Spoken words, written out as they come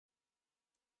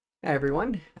Hi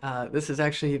everyone. This is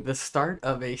actually the start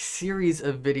of a series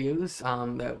of videos that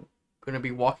I'm going to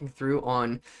be walking through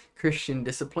on Christian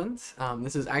disciplines.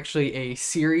 This is actually a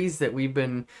series that we've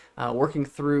been working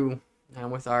through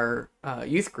with our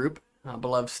youth group,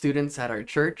 beloved students at our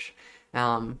church,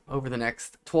 over the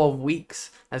next 12 weeks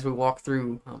as we walk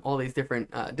through all these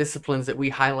different disciplines that we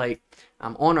highlight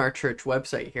on our church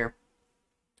website here.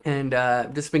 And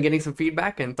just been getting some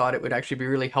feedback and thought it would actually be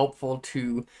really helpful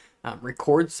to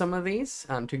record some of these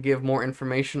to give more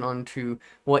information onto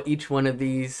what each one of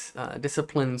these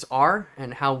disciplines are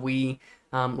and how we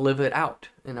live it out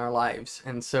in our lives.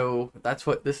 And so that's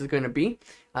what this is going to be.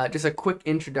 Just a quick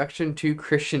introduction to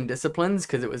Christian disciplines,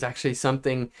 because it was actually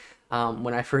something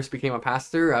when I first became a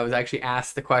pastor, I was actually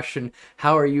asked the question,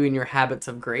 how are you in your habits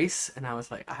of grace? And I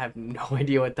was like, I have no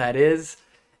idea what that is.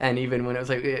 And even when it was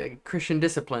like Christian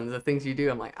disciplines, the things you do,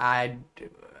 I'm like,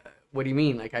 what do you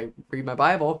mean? Like, I read my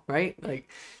Bible, right? Like,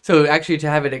 so actually to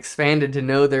have it expanded to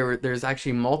know there's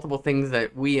actually multiple things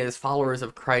that we as followers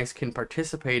of Christ can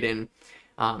participate in.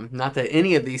 Not that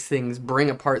any of these things bring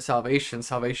apart salvation.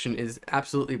 Salvation is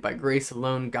absolutely by grace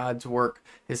alone, God's work,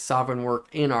 his sovereign work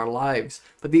in our lives.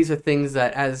 But these are things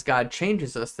that as God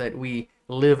changes us, that we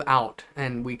live out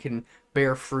and we can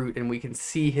bear fruit and we can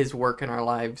see his work in our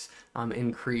lives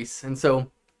increase. And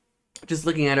so just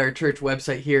looking at our church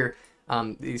website here,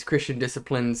 these Christian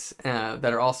disciplines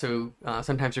that are also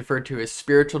sometimes referred to as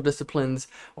spiritual disciplines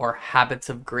or habits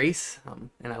of grace.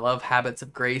 And I love habits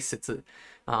of grace. It's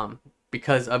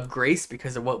because of grace,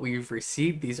 because of what we've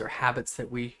received, these are habits that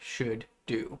we should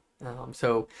do.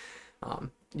 So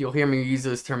you'll hear me use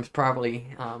those terms probably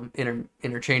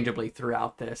interchangeably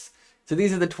throughout this. So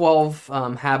these are the 12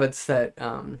 habits that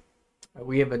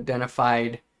we have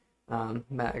identified.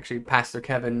 Actually, Pastor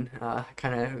Kevin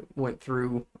kind of went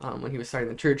through when he was starting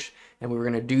the church, and we were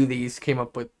going to do these,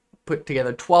 put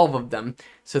together 12 of them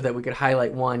so that we could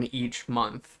highlight one each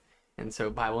month. And so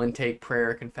Bible intake,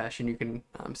 prayer, confession, you can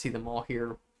see them all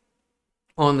here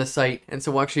on the site. And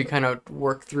so we'll actually kind of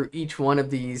work through each one of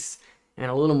these in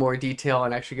a little more detail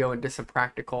and actually go into some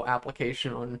practical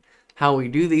application on how we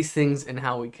do these things and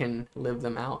how we can live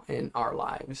them out in our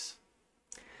lives.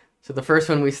 So the first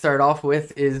one we start off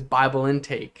with is Bible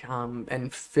intake,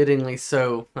 and fittingly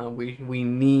so. We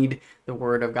need the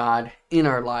Word of God in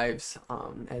our lives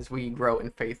as we grow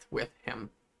in faith with Him.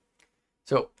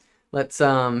 So let's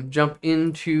jump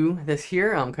into this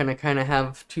here. I'm gonna kind of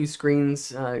have two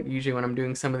screens usually when I'm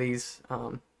doing some of these,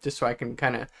 just so I can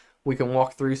we can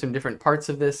walk through some different parts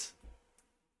of this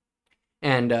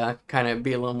and kind of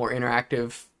be a little more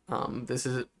interactive. This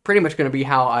is pretty much going to be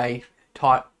how I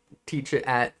teach it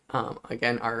at,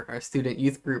 again, our student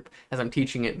youth group as I'm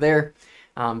teaching it there,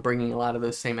 bringing a lot of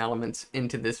those same elements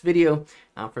into this video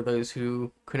for those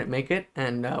who couldn't make it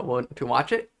and want to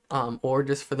watch it, or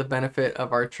just for the benefit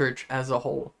of our church as a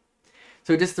whole.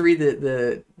 So just to read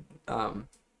the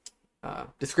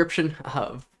description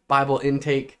of Bible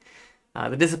intake.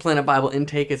 The discipline of Bible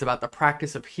intake is about the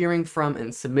practice of hearing from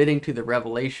and submitting to the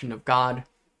revelation of God.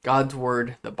 God's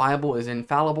word, the Bible, is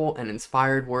infallible and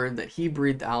inspired word that he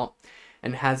breathed out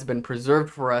and has been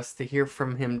preserved for us to hear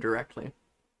from him directly.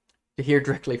 To hear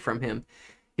directly from him.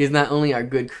 He is not only our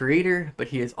good creator, but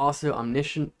he is also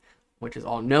omniscient, which is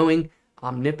all-knowing,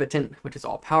 omnipotent, which is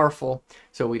all-powerful.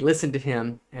 So we listen to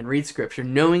him and read scripture,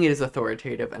 knowing it is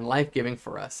authoritative and life-giving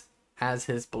for us as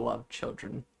his beloved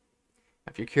children.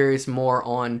 If you're curious more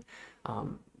on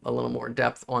a little more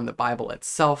depth on the Bible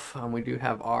itself, we do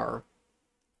have our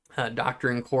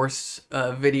doctrine course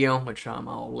video, which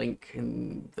I'll link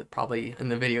probably in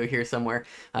the video here somewhere.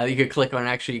 You could click on and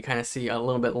actually kind of see a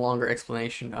little bit longer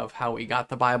explanation of how we got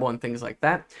the Bible and things like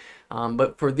that.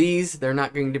 But for these, they're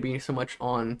not going to be so much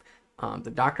on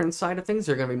the doctrine side of things.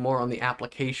 They're going to be more on the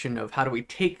application of how do we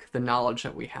take the knowledge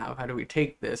that we have, how do we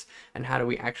take this, and how do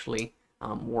we actually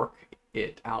work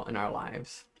it out in our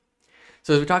lives.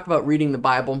 So as we talk about reading the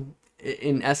Bible,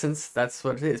 in essence, that's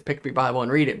what it is. Pick up your Bible and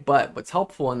read it. But what's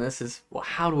helpful in this is, well,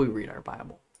 how do we read our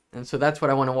Bible? And so that's what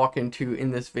I want to walk into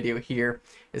in this video here,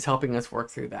 is helping us work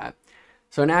through that.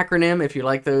 So an acronym, if you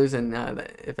like those and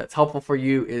if that's helpful for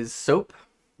you, is SOAP.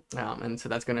 And so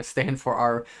that's going to stand for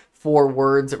our 4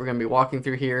 words that we're going to be walking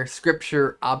through here: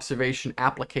 Scripture, Observation,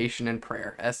 Application, and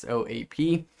Prayer. SOAP.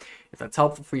 If that's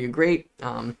helpful for you, great.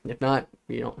 If not,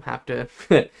 you don't have to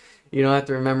you don't have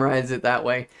to memorize it that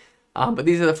way. But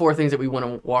these are the 4 things that we want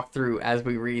to walk through as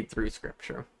we read through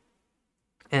Scripture.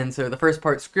 And so the first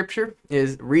part, Scripture,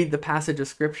 is read the passage of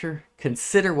Scripture,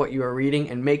 consider what you are reading,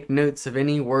 and make notes of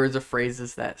any words or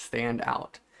phrases that stand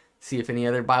out. see if any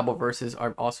other Bible verses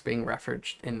are also being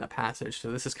referenced in the passage.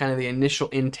 So this is kind of the initial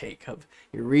intake of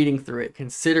you're reading through it.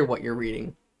 Consider what you're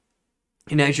reading.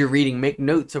 And as you're reading, make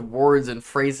notes of words and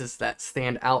phrases that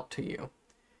stand out to you.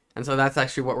 And so that's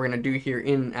actually what we're going to do here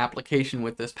in application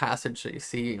with this passage that you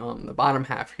see on the bottom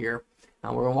half here.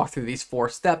 We're going to walk through these 4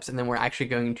 steps, and then we're actually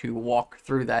going to walk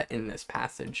through that in this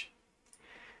passage.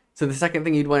 So the second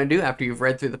thing you'd want to do after you've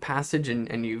read through the passage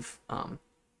and you've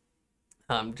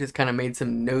just kind of made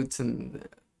some notes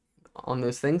on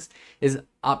those things is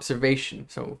observation.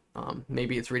 So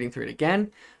maybe it's reading through it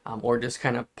again, or just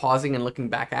kind of pausing and looking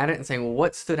back at it and saying, well,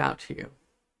 what stood out to you?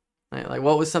 Like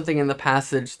what was something in the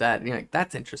passage that, like,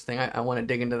 that's interesting, I want to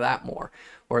dig into that more,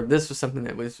 or this was something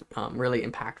that was really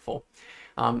impactful.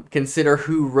 Consider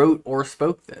who wrote or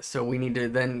spoke this. So we need to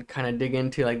then kind of dig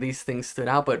into, like, these things stood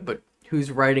out, but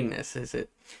who's writing this? Is it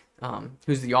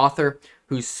who's the author?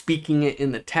 Who's speaking it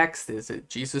in the text? Is it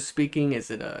Jesus speaking? Is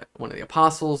it one of the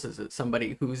apostles? Is it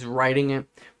somebody who's writing it?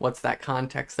 What's that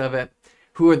context of it?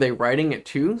 Who are they writing it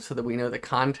to, so that we know the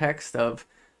context of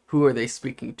who are they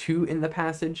speaking to in the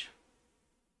passage?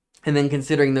 And then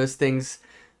considering those things,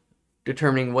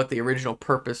 determining what the original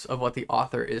purpose of what the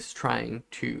author is trying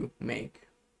to make.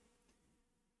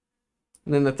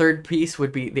 And then the third piece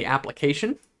would be the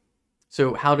application.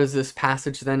 So how does this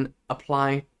passage then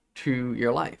apply to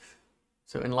your life?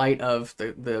 So in light of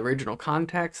the original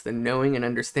context, the knowing and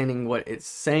understanding what it's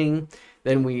saying,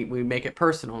 then we make it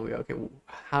personal. We go,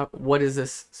 okay, what is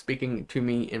this speaking to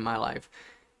me in my life?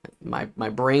 My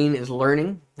brain is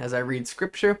learning as I read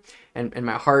scripture, and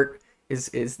my heart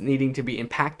is needing to be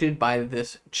impacted by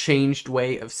this changed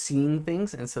way of seeing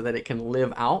things, and so that it can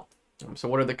live out. So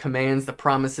what are the commands, the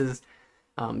promises,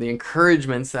 the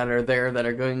encouragements that are there that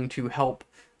are going to help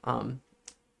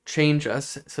change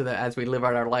us, so that as we live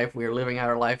out our life, we are living out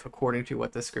our life according to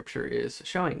what the scripture is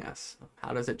showing us?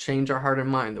 How does it change our heart and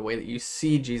mind, the way that you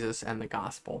see Jesus and the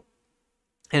gospel?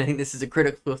 And I think this is a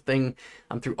critical thing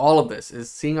through all of this,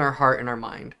 is seeing our heart and our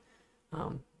mind.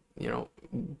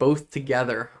 Both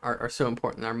together are so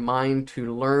important. Our mind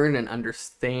to learn and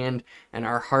understand, and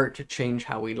our heart to change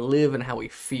how we live and how we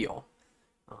feel.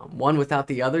 One without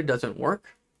the other doesn't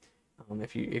work.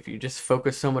 If you just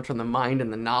focus so much on the mind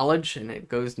and the knowledge and it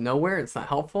goes nowhere, it's not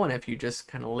helpful. And if you just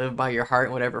kind of live by your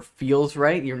heart, whatever feels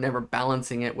right, you're never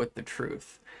balancing it with the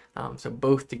truth. So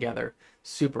both together,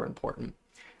 super important.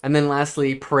 And then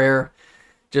lastly, prayer,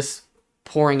 just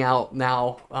pouring out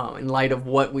now in light of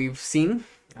what we've seen.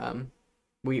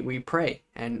 We pray,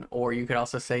 or you could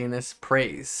also say in this,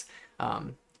 praise.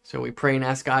 So we pray and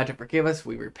ask God to forgive us.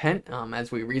 We repent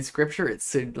as we read scripture. It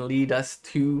should lead us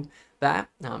to that.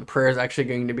 Prayer is actually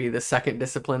going to be the second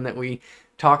discipline that we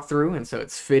talk through, and so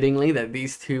it's fittingly that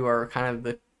these two are kind of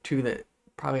the two that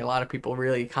probably a lot of people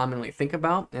really commonly think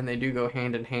about, and they do go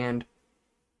hand in hand.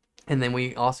 And then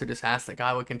we also just ask that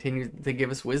God would continue to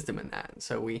give us wisdom in that. And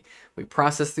so we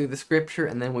process through the scripture,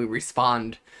 and then we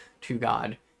respond to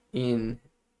God in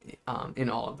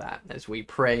all of that as we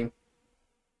pray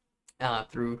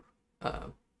through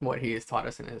what he has taught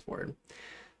us in his word.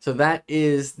 So that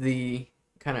is the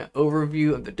kind of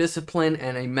overview of the discipline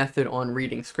and a method on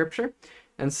reading scripture.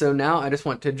 And so now I just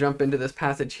want to jump into this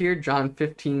passage here, John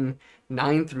 15,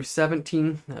 9 through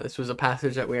 17. This was a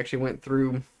passage that we actually went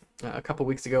through a couple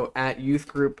weeks ago at youth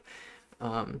group,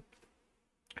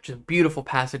 which is a beautiful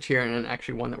passage here, and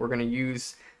actually one that we're going to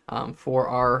use for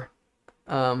our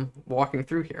walking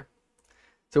through here.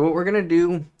 So what we're going to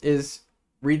do is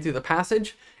read through the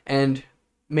passage and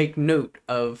make note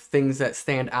of things that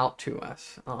stand out to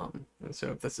us. And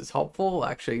so if this is helpful,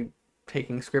 actually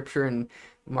taking scripture and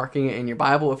marking it in your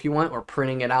Bible if you want, or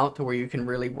printing it out to where you can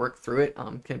really work through it,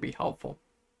 can be helpful.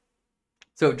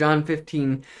 So John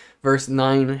 15, verse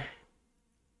 9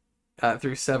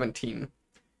 through 17.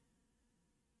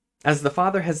 As the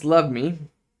Father has loved me,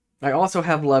 I also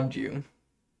have loved you.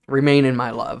 Remain in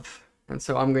my love. And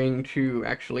so I'm going to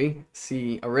actually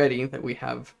see already that we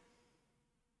have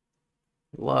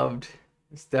loved.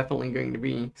 It's definitely going to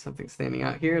be something standing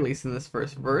out here, at least in this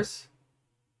first verse.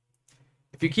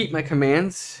 If you keep my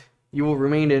commands, you will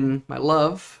remain in my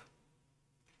love,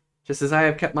 just as I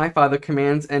have kept my Father's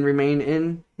commands and remain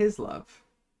in his love.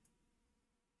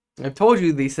 I've told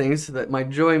you these things so that my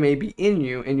joy may be in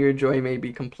you and your joy may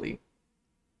be complete.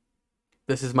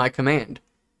 This is my command.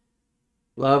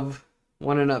 Love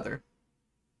one another,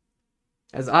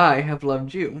 as I have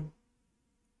loved you.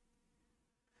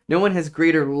 No one has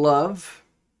greater love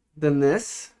than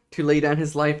this, to lay down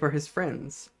his life for his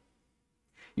friends.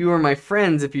 You are my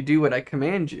friends if you do what I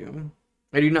command you.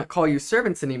 I do not call you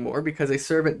servants anymore, because a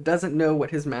servant doesn't know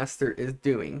what his master is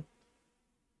doing.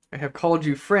 I have called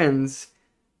you friends,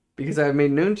 because I have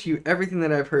made known to you everything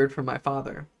that I have heard from my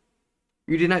Father.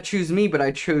 You did not choose me, but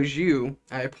I chose you.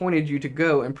 I appointed you to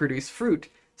go and produce fruit,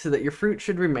 so that your fruit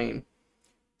should remain.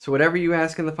 So whatever you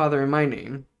ask in the Father in my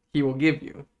name, he will give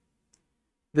you.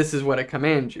 This is what I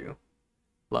command you.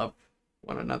 Love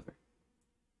one another.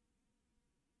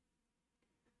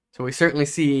 So we certainly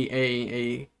see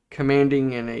a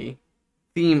commanding and a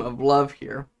theme of love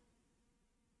here.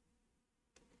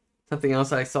 Something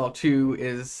else I saw too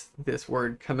is this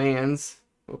word commands.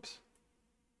 Oops.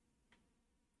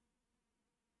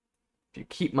 If you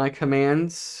keep my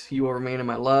commands, you will remain in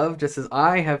my love, just as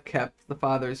I have kept the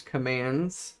Father's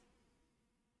commands.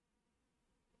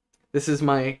 This is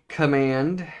my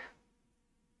command.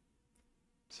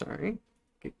 Sorry.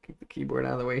 Keep the keyboard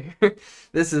out of the way here.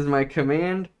 This is my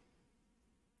command.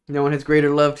 No one has greater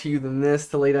love to you than this,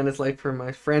 to lay down his life for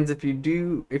my friends. If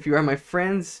you are my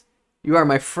friends, you are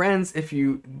my friends if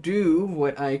you do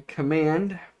what I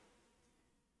command.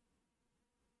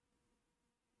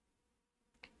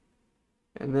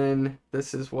 And then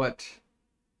this is what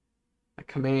I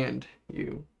command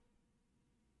you.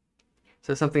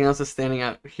 So something else is standing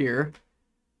out here.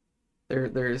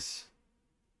 There's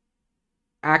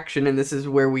action, and this is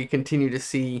where we continue to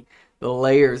see the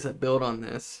layers that build on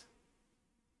this.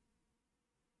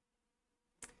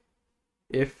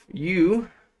 If you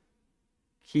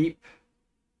keep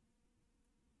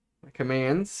my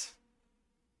commands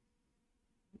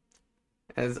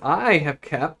as I have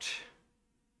kept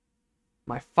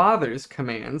my Father's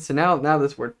commands. So now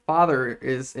this word Father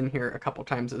is in here a couple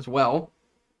times as well.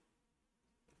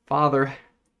 Father,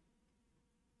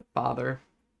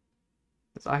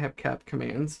 as I have kept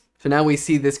commands. So now we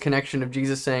see this connection of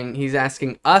Jesus saying he's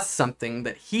asking us something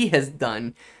that he has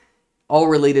done, all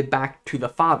related back to the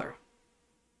Father.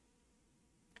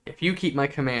 If you keep my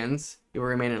commands, you will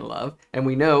remain in love. And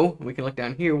we know, we can look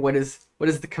down here, what is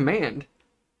the command?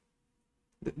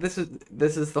 This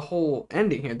is the whole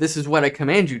ending here. This is what I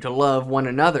command you, to love one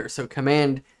another. So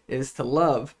command is to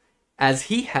love as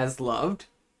he has loved.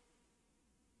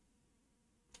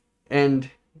 And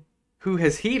who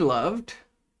has he loved?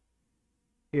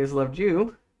 He has loved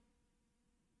you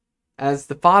as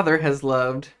the Father has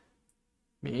loved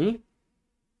me.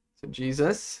 So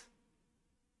Jesus,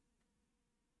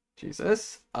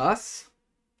 us.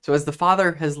 So as the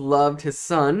Father has loved his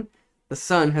Son, the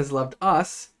Son has loved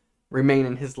us. Remain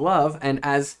in his love, and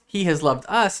as he has loved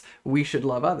us, we should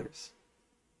love others.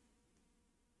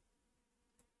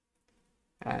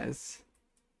 As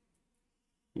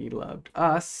he loved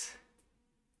us,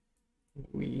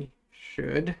 we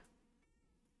should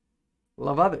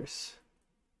love others.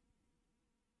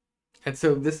 And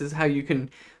so this is how you can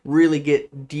really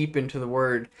get deep into the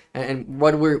word. And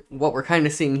what we're kind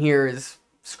of seeing here is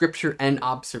scripture and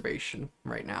observation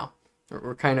right now.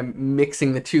 We're kind of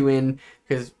mixing the two in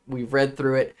because we've read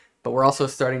through it, but we're also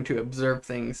starting to observe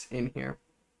things in here.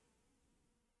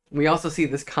 We also see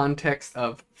this context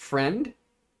of friend.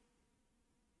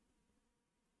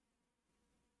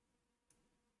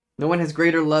 No one has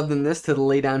greater love than this, to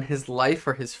lay down his life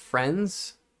for his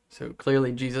friends. So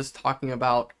clearly Jesus talking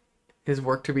about his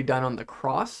work to be done on the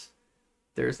cross.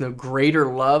 There is no greater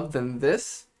love than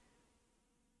this.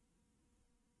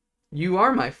 You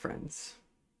are my friends.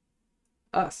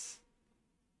 Us.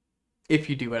 If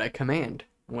you do what I command.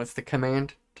 And what's the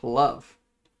command? To love.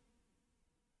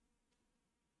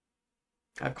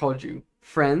 I've called you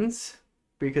friends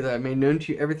because I have made known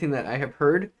to you everything that I have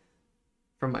heard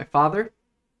from my Father.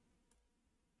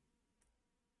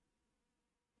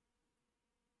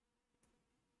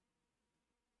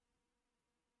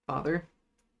 Father.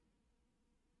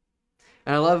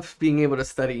 And I love being able to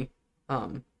study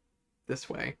this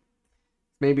way.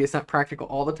 Maybe it's not practical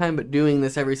all the time, but doing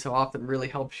this every so often really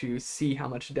helps you see how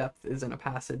much depth is in a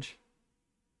passage.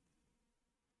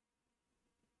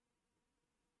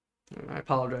 I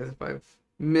apologize if I've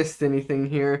missed anything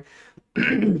here.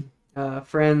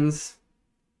 Friends.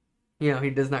 You know,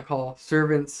 he does not call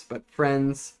servants, but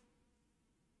friends.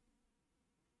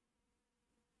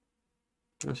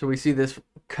 And so we see this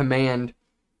command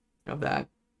of that.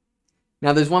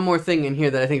 Now there's one more thing in here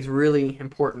that I think is really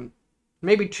important.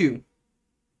 Maybe two.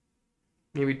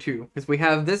 Maybe two. Because we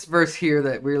have this verse here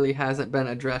that really hasn't been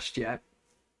addressed yet.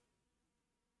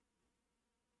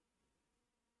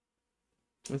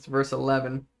 It's verse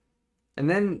 11. And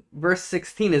then verse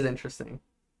 16 is interesting.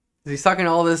 Because he's talking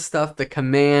all this stuff, the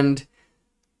command,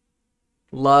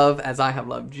 love as I have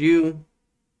loved you.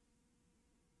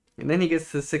 And then he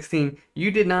gets to 16.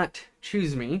 You did not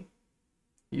choose me.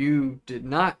 You did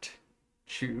not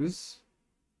choose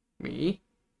me.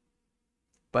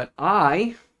 But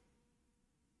I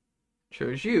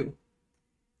chose you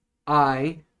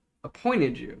I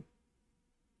appointed you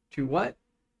to what?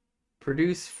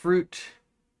 Produce fruit,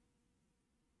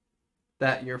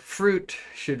 that your fruit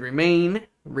should remain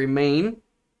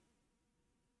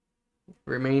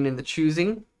in the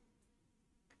choosing,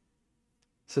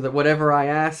 so that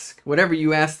whatever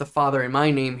you ask the Father in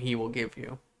my name, he will give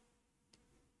you.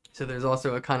 So there's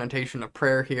also a connotation of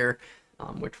prayer here,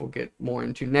 which we'll get more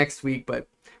into next week. But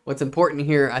what's important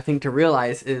here, I think, to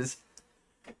realize is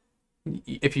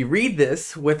if you read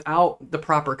this without the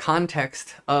proper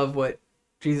context of what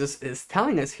Jesus is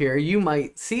telling us here, you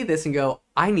might see this and go,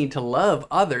 I need to love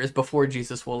others before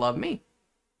Jesus will love me.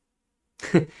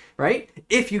 Right?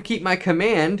 If you keep my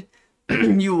command,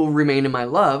 you will remain in my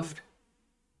love.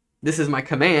 This is my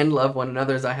command, love one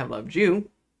another as I have loved you.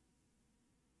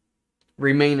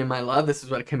 Remain in my love. This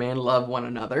is what a command, love one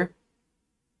another.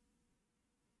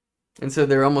 And so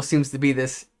there almost seems to be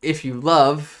this, if you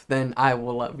love, then I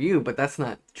will love you. But that's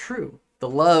not true. The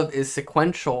love is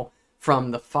sequential from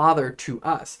the Father to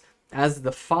us. As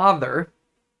the Father,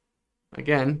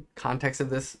 again, context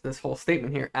of this whole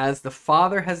statement here, as the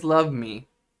Father has loved me,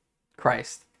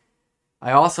 Christ,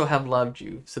 I also have loved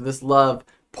you. So this love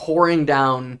pouring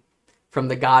down from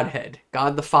the Godhead,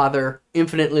 God the Father,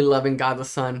 infinitely loving God the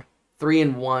Son, 3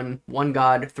 in 1, one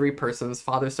God, 3 persons,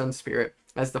 Father, Son, Spirit.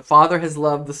 As the Father has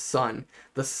loved the Son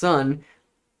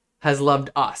has loved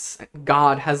us.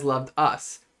 God has loved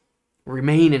us.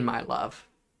 Remain in my love.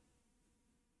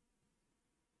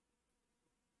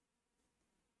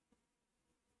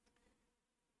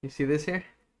 You see this here?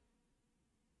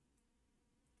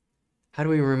 How do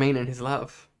we remain in his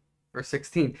love? Verse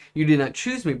 16, you did not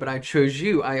choose me, but I chose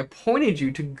you. I appointed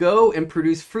you to go and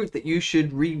produce fruit that your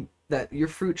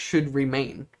fruit should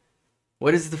remain.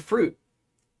 What is the fruit?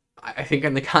 I think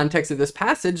in the context of this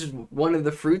passage, one of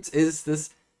the fruits is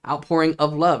this outpouring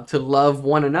of love, to love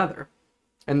one another.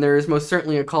 And there is most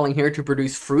certainly a calling here to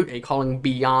produce fruit, a calling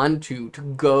beyond to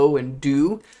go and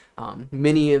do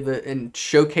and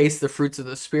showcase the fruits of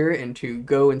the Spirit, and to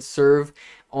go and serve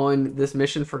on this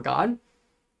mission for God.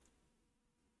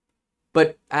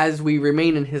 But as we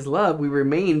remain in his love, we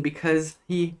remain because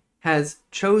he has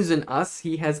chosen us,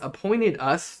 he has appointed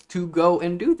us to go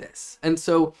and do this. And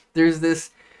so there's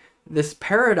this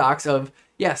paradox of,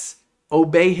 yes,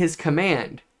 obey his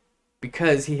command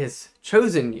because he has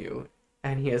chosen you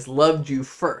and he has loved you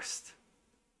first.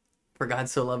 For God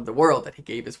so loved the world that he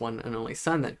gave his one and only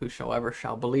Son, that whosoever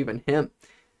shall believe in him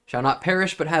shall not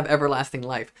perish but have everlasting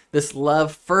life. This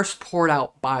love first poured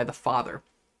out by the Father.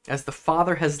 As the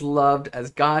Father has loved, as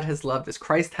God has loved, as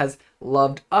Christ has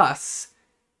loved us,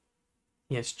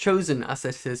 he has chosen us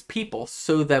as his people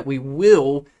so that we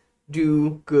will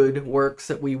do good works,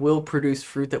 that we will produce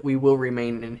fruit, that we will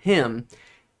remain in him.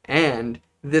 And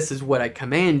this is what I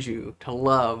command you, to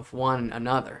love one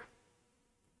another.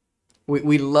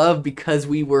 We love because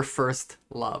we were first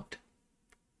loved.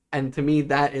 And to me,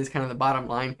 that is kind of the bottom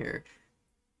line here.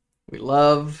 We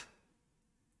love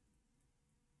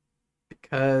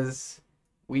because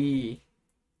we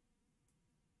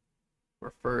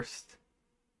were first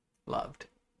loved.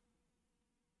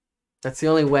 That's the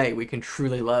only way we can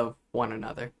truly love one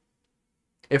another.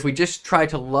 If we just try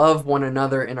to love one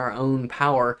another in our own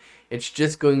power, it's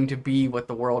just going to be what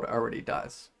the world already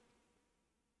does.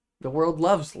 The world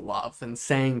loves love and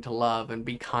saying to love and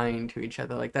be kind to each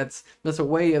other. Like that's a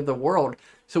way of the world.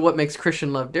 So what makes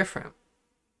Christian love different?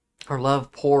 Our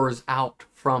love pours out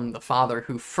from the Father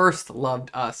who first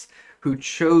loved us, who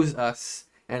chose us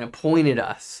and appointed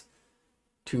us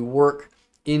to work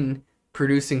in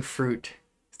producing fruit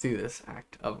through this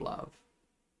act of love.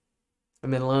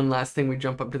 And then one last thing, we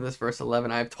jump up to this verse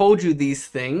 11. I have told you these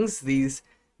things, these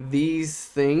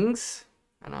things,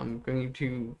 and I'm going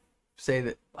to say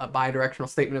that a bi-directional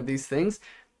statement of these things,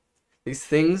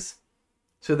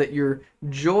 so that your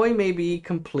joy may be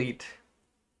complete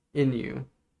in you,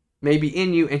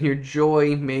 and your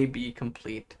joy may be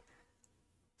complete.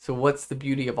 So what's the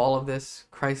beauty of all of this?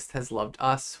 Christ has loved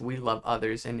us, we love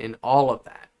others, and in all of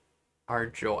that, our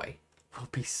joy will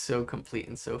be so complete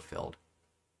and so filled.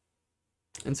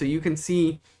 And so you can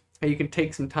see how you can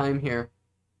take some time here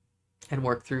and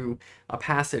work through a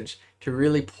passage to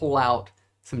really pull out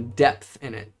some depth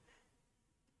in it.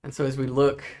 And so as we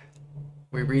look,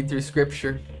 we read through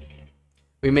Scripture,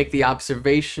 we make the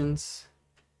observations,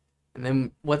 and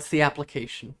then what's the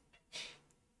application?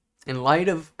 In light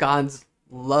of God's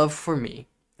love for me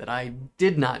that I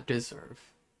did not deserve,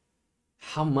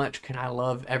 how much can I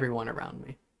love everyone around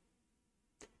me?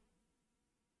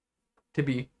 To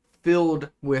be filled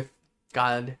with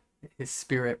God, his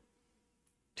Spirit,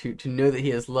 to know that he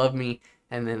has loved me,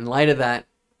 and in light of that,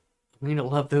 I'm going to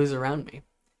love those around me.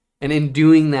 And in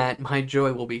doing that, my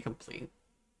joy will be complete.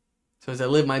 So as I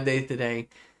live my day today,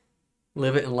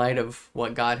 live it in light of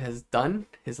what God has done,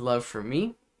 his love for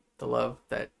me, the love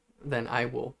that then I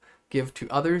will give to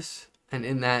others, and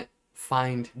in that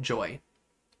find joy.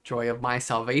 Joy of my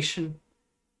salvation,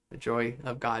 the joy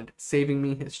of God saving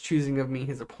me, his choosing of me,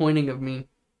 his appointing of me,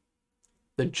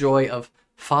 the joy of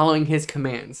following his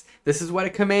commands. This is what I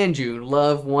command you,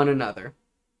 love one another.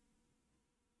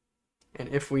 And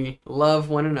if we love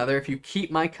one another, if you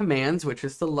keep my commands, which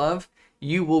is the love,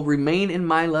 you will remain in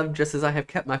my love just as I have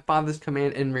kept my Father's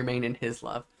command and remain in his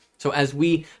love. So as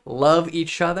we love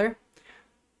each other,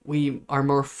 we are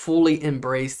more fully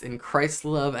embraced in Christ's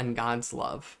love and God's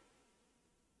love.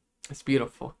 It's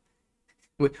beautiful.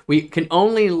 We can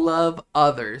only love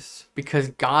others because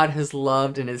God has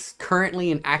loved and is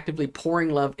currently and actively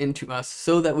pouring love into us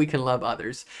so that we can love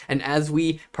others. And as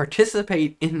we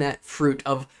participate in that fruit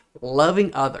of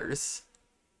loving others,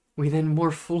 we then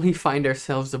more fully find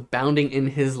ourselves abounding in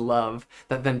his love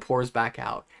that then pours back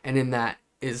out. And in that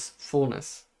is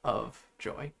fullness of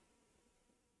joy.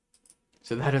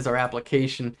 So that is our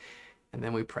application. And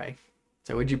then we pray.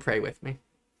 So would you pray with me?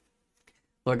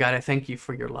 Lord God, I thank you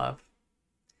for your love.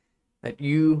 That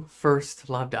you first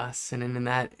loved us, and in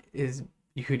that is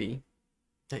beauty.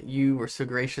 That you were so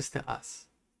gracious to us,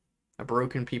 a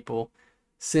broken people,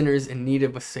 sinners in need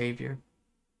of a Savior,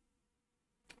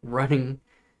 running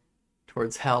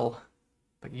towards hell,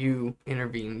 but you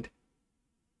intervened,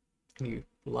 and you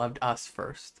loved us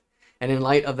first. And in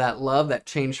light of that love, that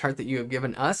changed heart that you have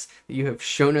given us, that you have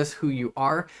shown us who you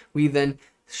are, we then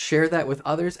share that with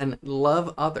others and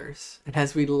love others. And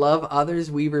as we love others,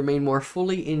 we remain more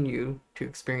fully in you to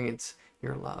experience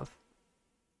your love.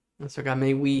 And so God,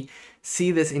 may we see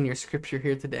this in your scripture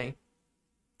here today.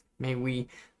 May we,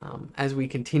 as we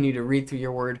continue to read through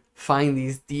your word, find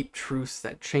these deep truths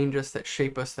that change us, that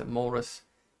shape us, that mold us,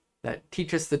 that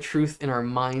teach us the truth in our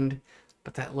mind,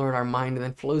 but that, Lord, our mind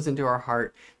then flows into our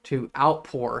heart to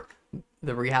outpour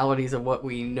the realities of what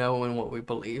we know and what we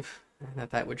believe.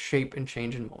 And that would shape and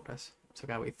change and mold us. So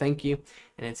God, we thank you,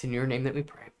 and it's in your name that we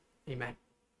pray. Amen.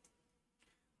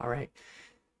 All right.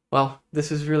 Well,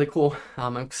 this is really cool.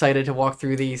 I'm excited to walk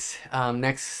through these.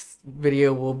 Next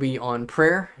video will be on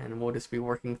prayer, and we'll just be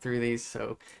working through these.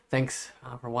 So thanks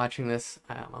for watching this.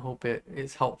 I hope it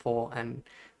is helpful and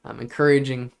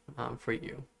encouraging for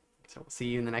you. So we'll see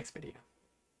you in the next video.